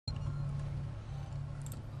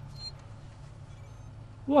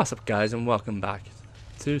What's up guys and welcome back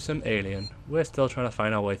to some Alien. We're still trying to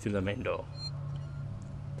find our way through the main door.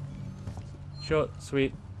 Short,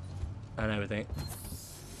 sweet, and everything.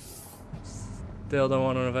 Still don't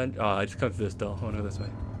want an event. Oh, I just come through this door. I want to go this way.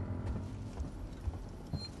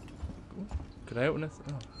 Could I open this?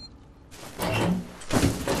 Oh.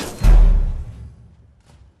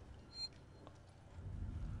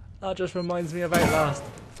 That just reminds me of Outlast.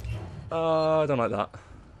 Oh, I don't like that.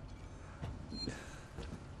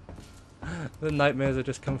 The nightmares have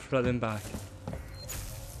just come flooding back.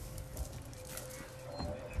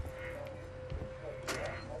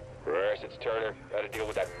 Reverse, it's Turner. Gotta deal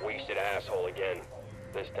with that wasted asshole again.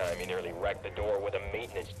 This time he nearly wrecked the door with a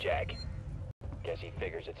maintenance jack. Guess he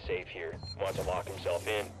figures it's safe here. Wants to lock himself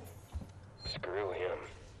in. Screw him.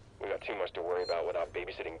 We got too much to worry about without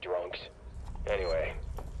babysitting drunks. Anyway,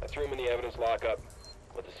 I threw him in the evidence lockup.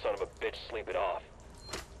 Let the son of a bitch sleep it off.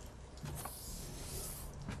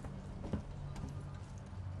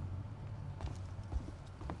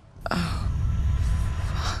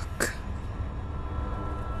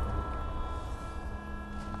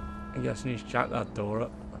 I guess I need to jack that door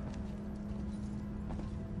up.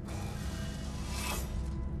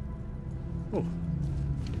 Oh.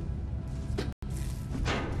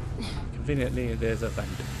 Conveniently, there's a vent.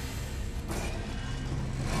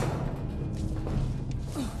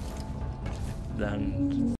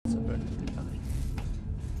 Then somewhere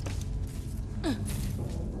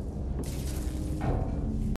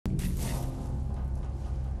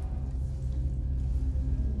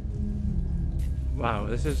wow,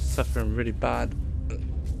 this is suffering really bad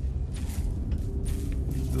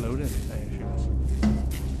loading issues.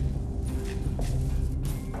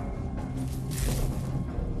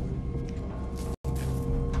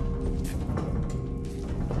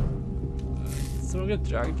 Someone get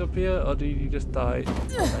dragged up here, or do you just die?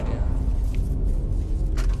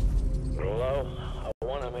 Hello? I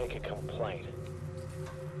want to make a complaint.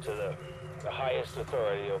 To the highest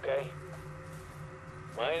authority, okay?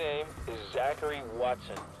 My name is Zachary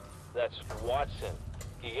Watson. That's Watson.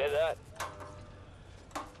 You get that?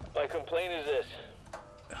 My complaint is this.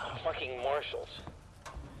 Fucking marshals.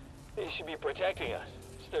 They should be protecting us.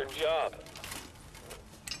 It's their job.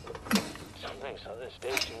 Something's on this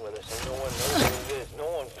station with us and no one knows who it is. No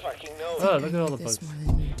one fucking knows. Oh, look at all the bugs. More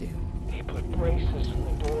than you do. They put braces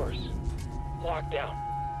on the doors. Locked down.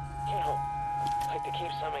 You know, like to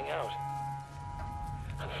keep something out.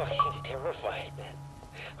 I'm fucking terrified, man.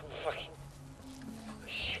 I'm fucking...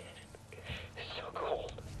 Shit. It's so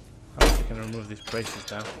cold. I'm just gonna remove these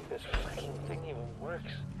braces now. I think this fucking thing even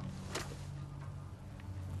works.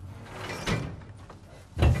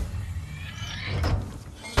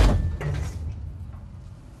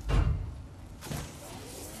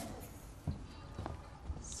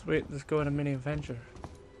 Sweet, let's go on a mini adventure.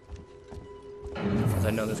 As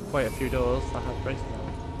I know there's quite a few doors that have braces on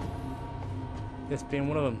them. This being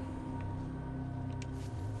one of them.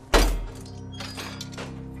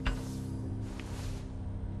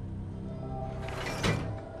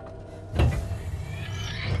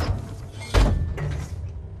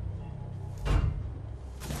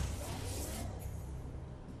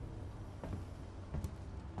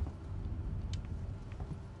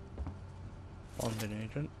 Bonding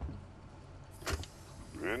agent.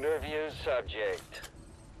 Interview subject.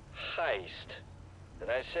 Heist. Did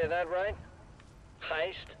I say that right?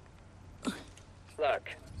 Heist? Look,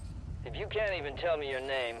 if you can't even tell me your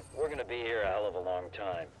name, we're gonna be here a hell of a long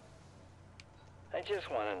time. I just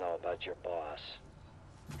want to know about your boss.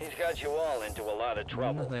 He's got you all into a lot of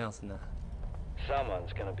trouble. Nothing else in there.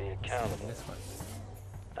 Someone's gonna be accountable. This one.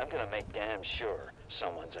 I'm gonna make damn sure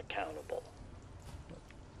someone's accountable.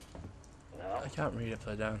 No? I can't read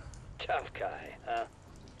upside down. Tough guy, huh?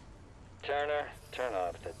 Turner, turn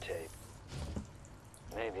off the tape.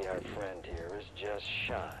 Maybe our friend here is just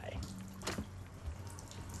shy.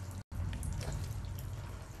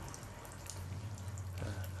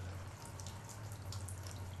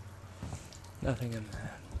 Nothing in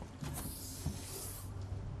there.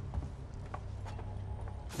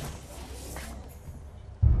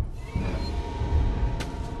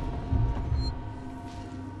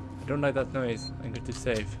 I don't like that noise. I'm going to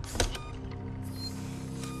save.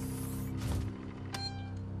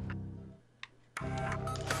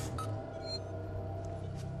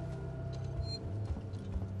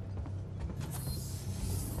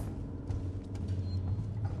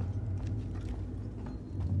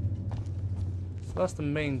 So that's the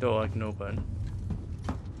main door I can open.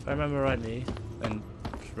 If I remember rightly, and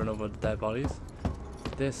just run over the dead bodies.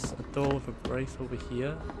 This a door with a brace over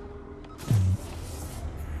here.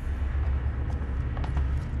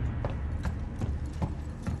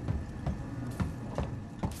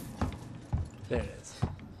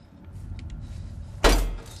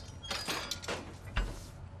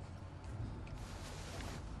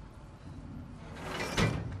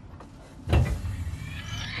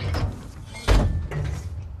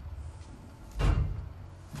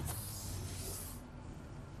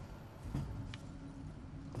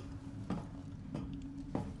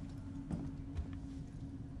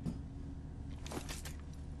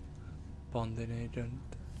 Bonding agent.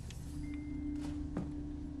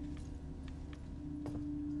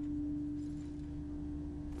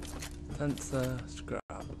 Sensor scrap.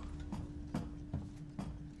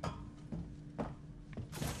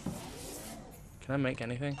 Can I make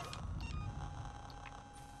anything?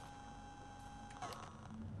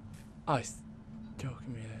 Oh, he's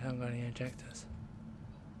joking me. I haven't got any injectors.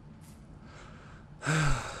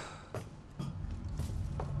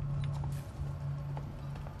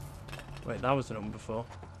 Wait, that was the number before.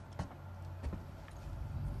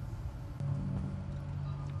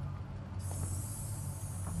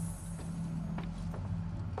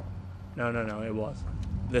 No, it was.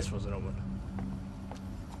 This was the number.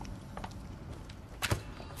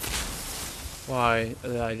 Why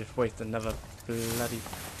did I just waste another bloody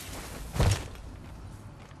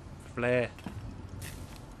flare?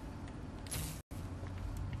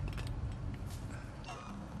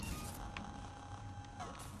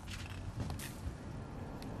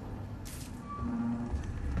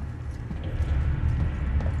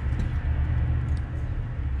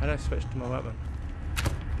 How do I switch to my weapon?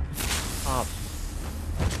 Oh.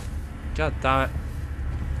 God damn it.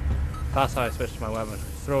 That's how I switch to my weapon.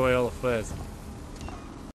 Throw away all the flares.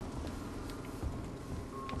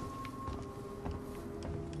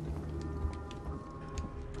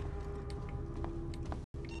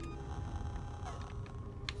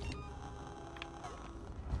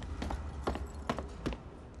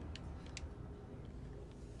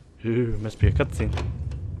 Ooh, must be a cutscene.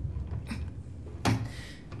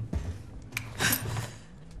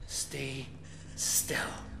 Stay still.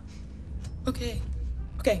 Okay.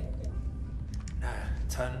 Okay. Now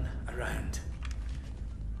turn around.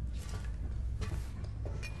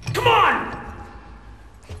 Come on!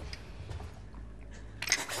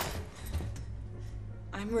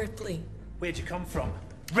 I'm Ripley. Where'd you come from?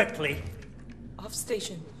 Ripley? Off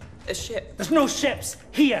station. A ship. There's no ships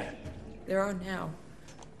here! There are now.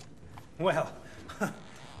 Well,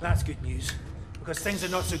 that's good news, because things are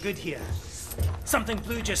not so good here. Something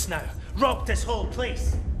blue just now. Rocked this whole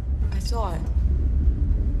place. I saw it.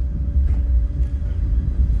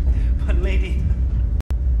 But lady,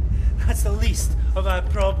 that's the least of our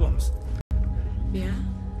problems. Yeah?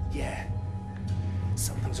 Yeah.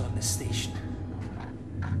 Something's on this station.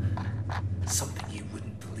 Something you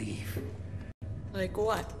wouldn't believe. Like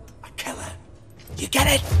what? A killer. You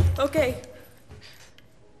get it? Okay.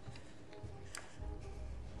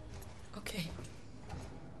 Okay.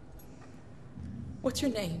 What's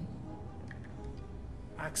your name?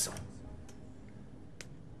 Axel.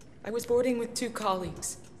 I was boarding with 2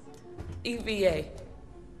 colleagues. EVA.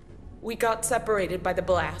 We got separated by the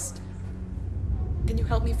blast. Can you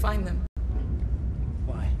help me find them?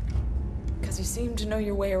 Why? Because you seem to know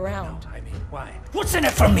your way around. I mean, why? What's in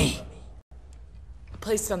it for me? A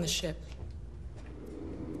place on the ship.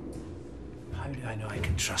 How do I know I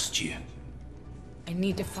can trust you? I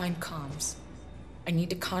need to find comms. I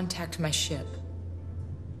need to contact my ship.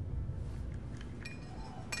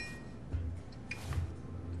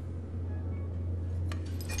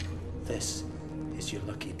 This is your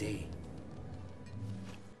lucky day.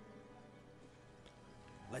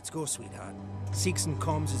 Let's go, sweetheart. Seeks and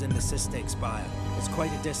comms is in the Systech Spire. It's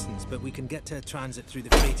quite a distance, but we can get to a transit through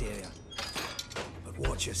the freight area. But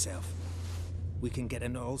watch yourself. We can get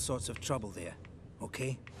into all sorts of trouble there,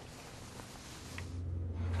 okay?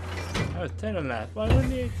 I was telling that. Why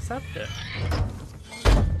wouldn't he accept it?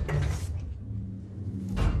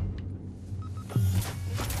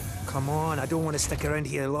 Come on, I don't want to stick around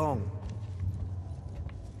here long.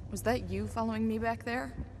 Was that you following me back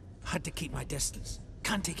there? Had to keep my distance.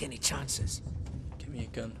 Can't take any chances. Give me a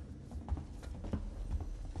gun.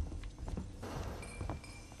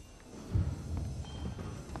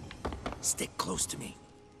 Stick close to me.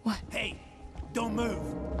 What? Hey, don't move.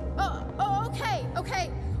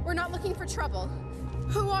 Okay. We're not looking for trouble.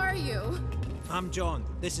 Who are you? I'm John.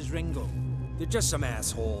 This is Ringo. They're just some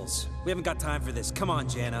assholes. We haven't got time for this. Come on,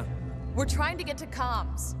 Jana. We're trying to get to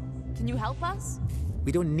comms. Can you help us?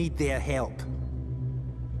 We don't need their help.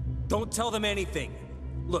 Don't tell them anything.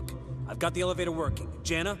 Look, I've got the elevator working.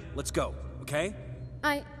 Jana, let's go, okay?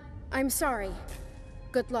 I'm sorry.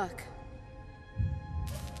 Good luck.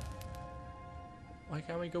 Why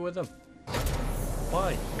can't we go with them?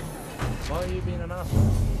 Why? Why are you being an asshole?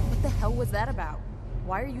 What the hell was that about?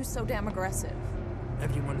 Why are you so damn aggressive?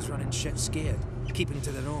 Everyone's running shit scared, keeping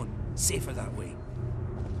to their own. Safer that way.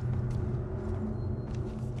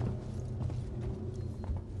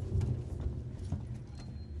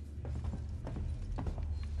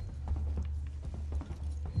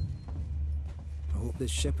 I hope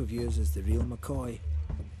this ship of yours is the real McCoy.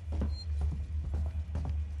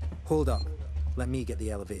 Hold up. Let me get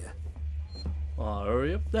the elevator. Well,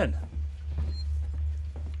 hurry up then.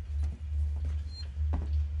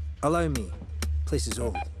 Allow me. Place is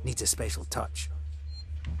old. Needs a special touch.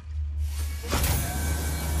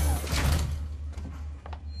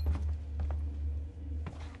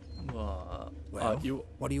 Well,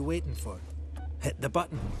 what are you waiting for? Hit the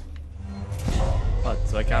button. What,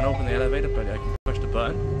 so I can't open the elevator, but I can push the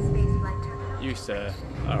button? You, sir,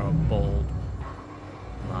 are a bold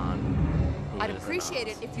man. I'd appreciate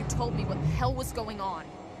it if you told me what the hell was going on.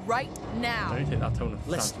 Right now. Don't you take that tone of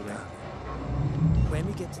Listen, stance with me? when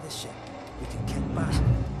we get to the ship, we can kick back,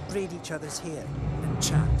 braid each other's hair, and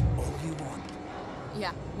chat all you want.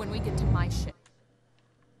 Yeah, when we get to my ship.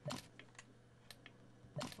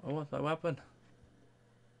 Oh, what's my weapon?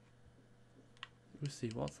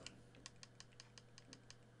 Lucy Watson.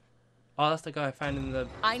 Oh, that's the guy I found in the...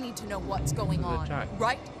 I need to know what's going on. Jack.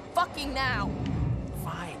 Right fucking now.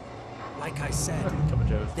 Fine. Like I said, Cup of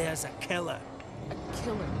Joe's. there's a killer. A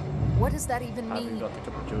killer. What does that even Have you mean? got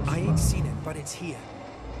the Cup of Joe's? I ain't seen it, but it's here.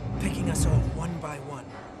 Picking us off one by one.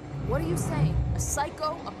 What are you saying? A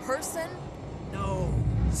psycho? A person? No,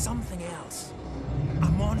 something else. A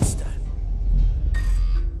monster.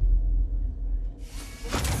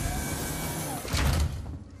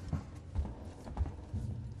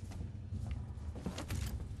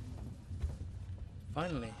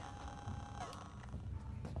 Finally.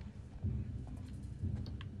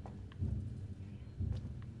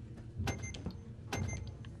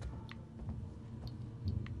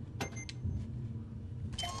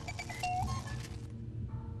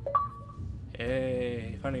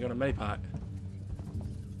 Hey, finally got a Medipack.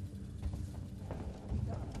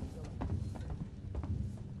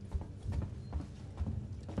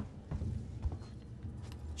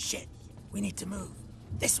 Shit, we need to move.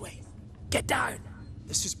 This way. Get down.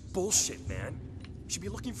 This is bullshit, man. You should be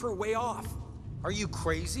looking for a way off. Are you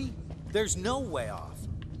crazy? There's no way off.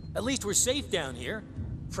 At least we're safe down here.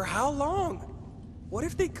 For how long? What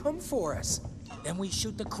if they come for us? Then we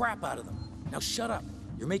shoot the crap out of them. Now shut up.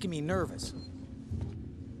 You're making me nervous.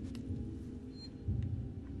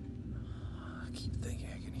 I keep thinking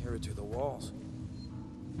I can hear it through the walls.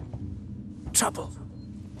 Trouble.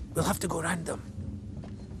 We'll have to go round them.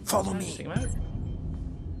 Follow me. Take him out.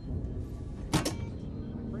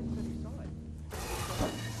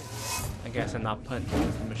 I guess in that punch,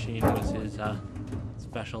 the machine was his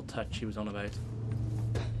special touch he was on about.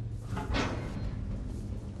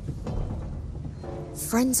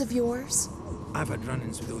 Friends of yours? I've had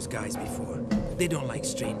run-ins with those guys before. They don't like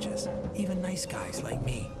strangers. Even nice guys like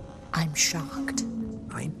me. I'm shocked.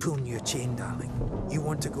 I ain't pulling your chain, darling. You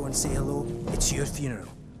want to go and say hello? It's your funeral.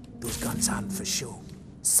 Those guns aren't for show.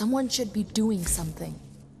 Someone should be doing something.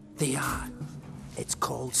 They are. It's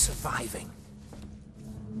called surviving.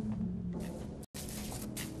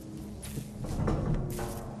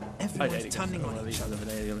 Everyone's turning on each other.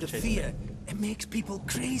 The fear, it makes people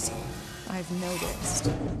crazy. I've noticed.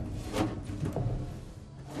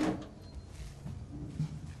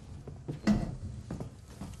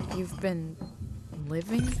 You've been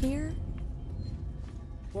living here?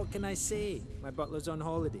 What can I say? My butler's on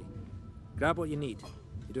holiday. Grab what you need.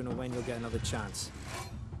 You don't know when you'll get another chance.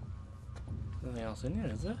 Nothing else in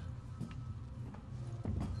here, is there?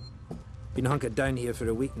 Been hunkered down here for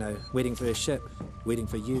a week now, waiting for a ship. Waiting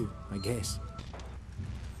for you, I guess.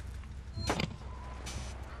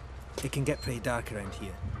 It can get pretty dark around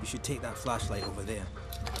here. You should take that flashlight over there.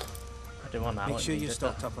 I do want that. Make sure you're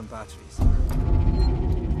stocked up on batteries.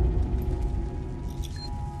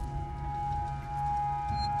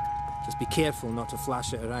 Just be careful not to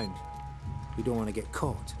flash it around. We don't want to get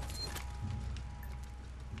caught.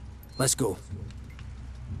 Let's go.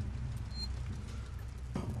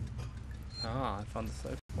 Ah, I found the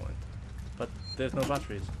save point. But there's no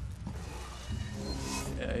batteries.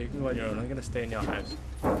 Yeah, you can go on your own. I'm gonna stay in your house.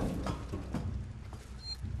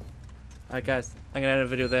 Alright guys, I'm gonna end the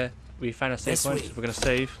video there. We found a save point, so we're gonna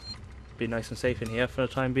save. Be nice and safe in here for the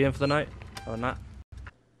time being for the night. Other than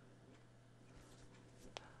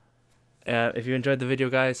that. If you enjoyed the video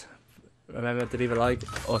guys, remember to leave a like.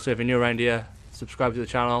 Also if you're new around here, subscribe to the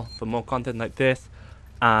channel for more content like this.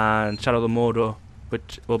 And Shadow the Mordor,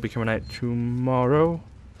 which will be coming out tomorrow.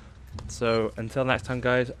 So until next time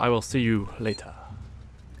guys, I will see you later.